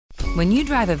When you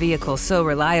drive a vehicle so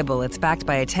reliable it's backed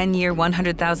by a 10-year,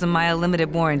 100,000-mile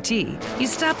limited warranty, you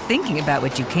stop thinking about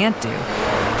what you can't do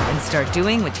and start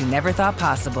doing what you never thought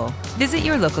possible. Visit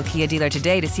your local Kia dealer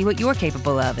today to see what you're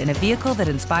capable of in a vehicle that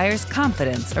inspires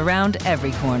confidence around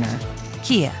every corner.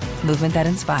 Kia, movement that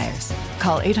inspires.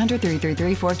 Call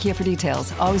 800-333-4KIA for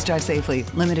details. Always drive safely.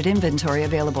 Limited inventory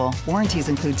available. Warranties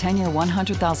include 10-year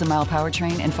 100,000-mile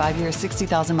powertrain and 5-year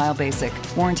 60,000-mile basic.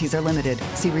 Warranties are limited.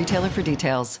 See retailer for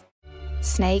details.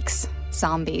 Snakes,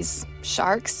 zombies,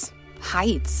 sharks,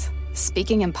 heights,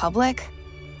 speaking in public.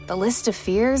 The list of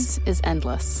fears is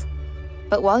endless.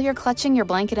 But while you're clutching your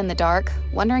blanket in the dark,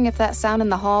 wondering if that sound in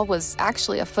the hall was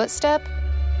actually a footstep,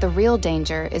 the real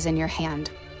danger is in your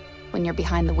hand, when you're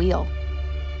behind the wheel.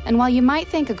 And while you might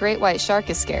think a great white shark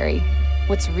is scary,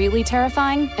 what's really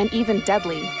terrifying and even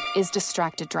deadly is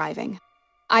distracted driving.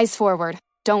 Eyes forward.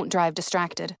 Don't drive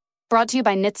distracted. Brought to you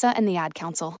by NHTSA and the Ad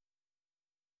Council.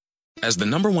 As the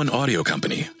 #1 audio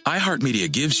company,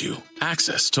 iHeartMedia gives you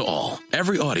access to all.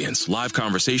 Every audience, live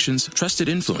conversations, trusted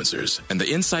influencers, and the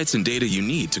insights and data you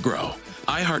need to grow.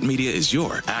 iHeartMedia is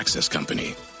your access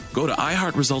company. Go to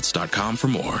iHeartResults.com for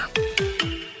more.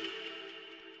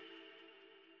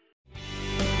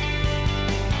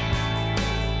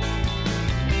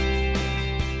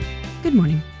 Good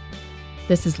morning.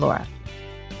 This is Laura.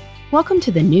 Welcome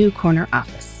to the New Corner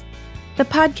Office, the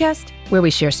podcast where we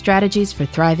share strategies for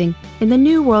thriving in the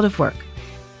new world of work,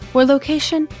 where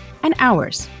location and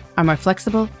hours are more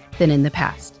flexible than in the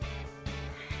past.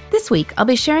 This week, I'll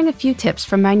be sharing a few tips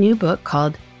from my new book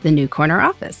called The New Corner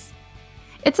Office.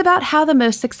 It's about how the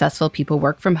most successful people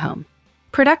work from home,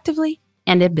 productively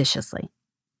and ambitiously.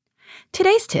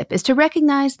 Today's tip is to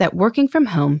recognize that working from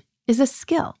home is a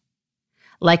skill.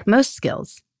 Like most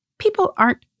skills, people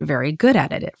aren't very good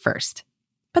at it at first,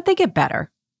 but they get better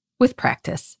with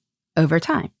practice over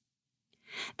time.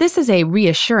 This is a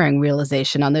reassuring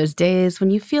realization on those days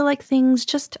when you feel like things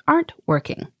just aren't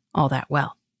working all that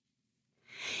well.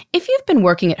 If you've been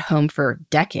working at home for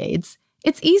decades,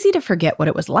 it's easy to forget what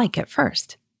it was like at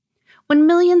first. When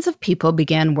millions of people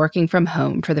began working from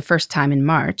home for the first time in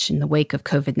March in the wake of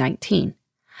COVID-19,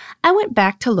 I went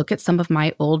back to look at some of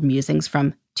my old musings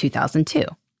from 2002.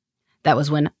 That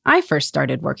was when I first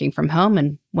started working from home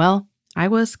and, well, I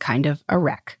was kind of a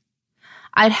wreck.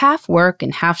 I'd half work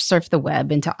and half surf the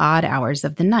web into odd hours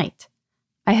of the night.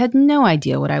 I had no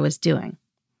idea what I was doing.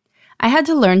 I had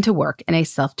to learn to work in a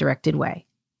self-directed way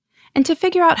and to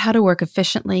figure out how to work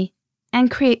efficiently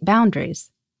and create boundaries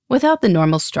without the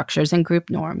normal structures and group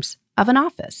norms of an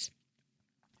office.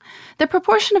 The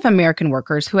proportion of American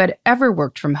workers who had ever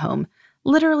worked from home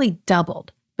literally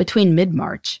doubled between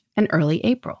mid-March and early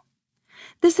April.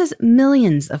 This is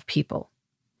millions of people.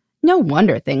 No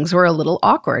wonder things were a little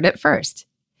awkward at first.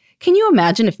 Can you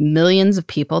imagine if millions of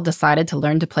people decided to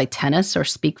learn to play tennis or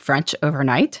speak French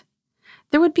overnight?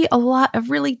 There would be a lot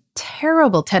of really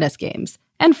terrible tennis games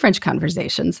and French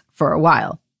conversations for a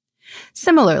while.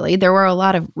 Similarly, there were a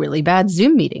lot of really bad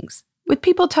Zoom meetings with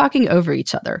people talking over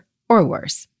each other, or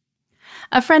worse.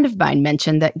 A friend of mine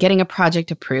mentioned that getting a project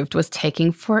approved was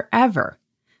taking forever.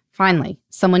 Finally,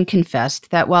 someone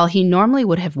confessed that while he normally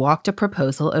would have walked a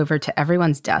proposal over to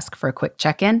everyone's desk for a quick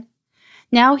check-in,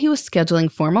 now he was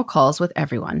scheduling formal calls with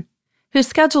everyone, whose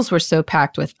schedules were so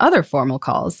packed with other formal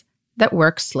calls that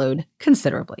work slowed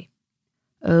considerably.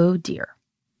 Oh dear.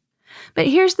 But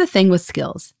here's the thing with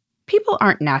skills. People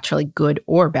aren't naturally good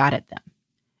or bad at them.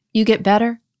 You get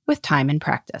better with time and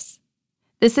practice.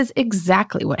 This is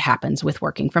exactly what happens with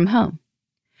working from home.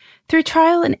 Through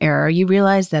trial and error, you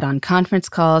realize that on conference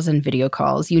calls and video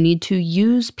calls, you need to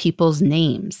use people's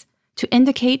names to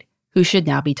indicate who should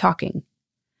now be talking.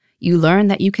 You learn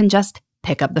that you can just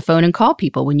pick up the phone and call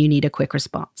people when you need a quick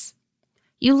response.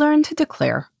 You learn to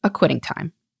declare a quitting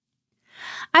time.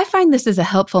 I find this is a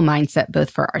helpful mindset both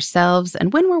for ourselves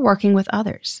and when we're working with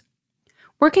others.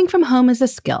 Working from home is a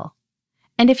skill,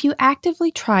 and if you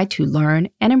actively try to learn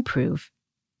and improve,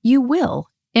 you will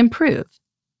improve.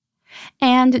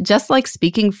 And just like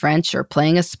speaking French or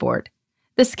playing a sport,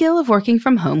 the skill of working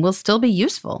from home will still be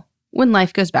useful when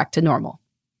life goes back to normal.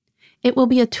 It will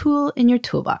be a tool in your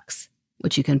toolbox,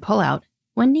 which you can pull out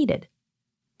when needed.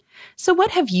 So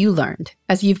what have you learned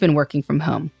as you've been working from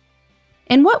home?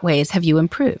 In what ways have you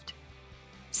improved?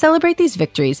 Celebrate these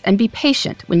victories and be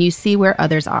patient when you see where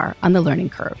others are on the learning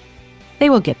curve. They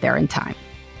will get there in time.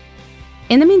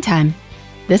 In the meantime,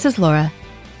 this is Laura.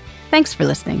 Thanks for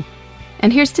listening.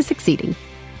 And here's to succeeding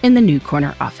in the New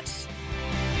Corner Office.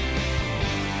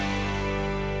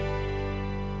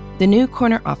 The New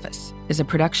Corner Office is a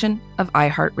production of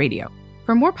iHeartRadio.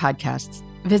 For more podcasts,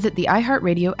 visit the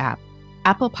iHeartRadio app,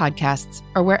 Apple Podcasts,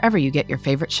 or wherever you get your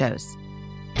favorite shows.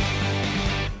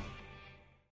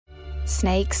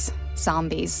 Snakes,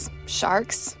 zombies,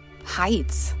 sharks,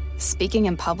 heights, speaking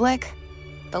in public.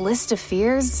 The list of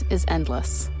fears is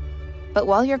endless. But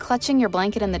while you're clutching your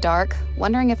blanket in the dark,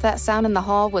 wondering if that sound in the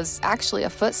hall was actually a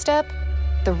footstep,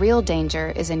 the real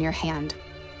danger is in your hand,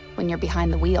 when you're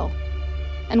behind the wheel.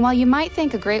 And while you might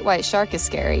think a great white shark is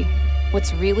scary,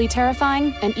 what's really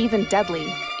terrifying and even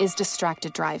deadly is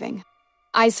distracted driving.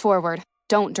 Eyes forward,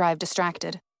 don't drive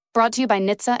distracted. Brought to you by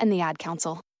NHTSA and the Ad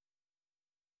Council.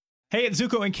 Hey, it's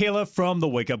Zuko and Kayla from The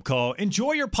Wake Up Call.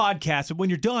 Enjoy your podcast, and when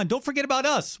you're done, don't forget about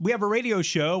us. We have a radio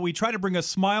show. We try to bring a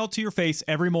smile to your face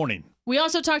every morning. We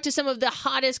also talk to some of the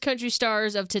hottest country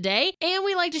stars of today, and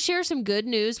we like to share some good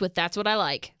news with That's What I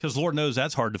Like. Because Lord knows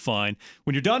that's hard to find.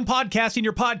 When you're done podcasting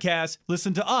your podcast,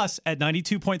 listen to us at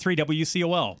 92.3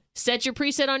 WCOL. Set your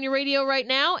preset on your radio right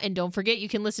now, and don't forget you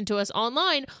can listen to us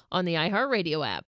online on the iHeartRadio app.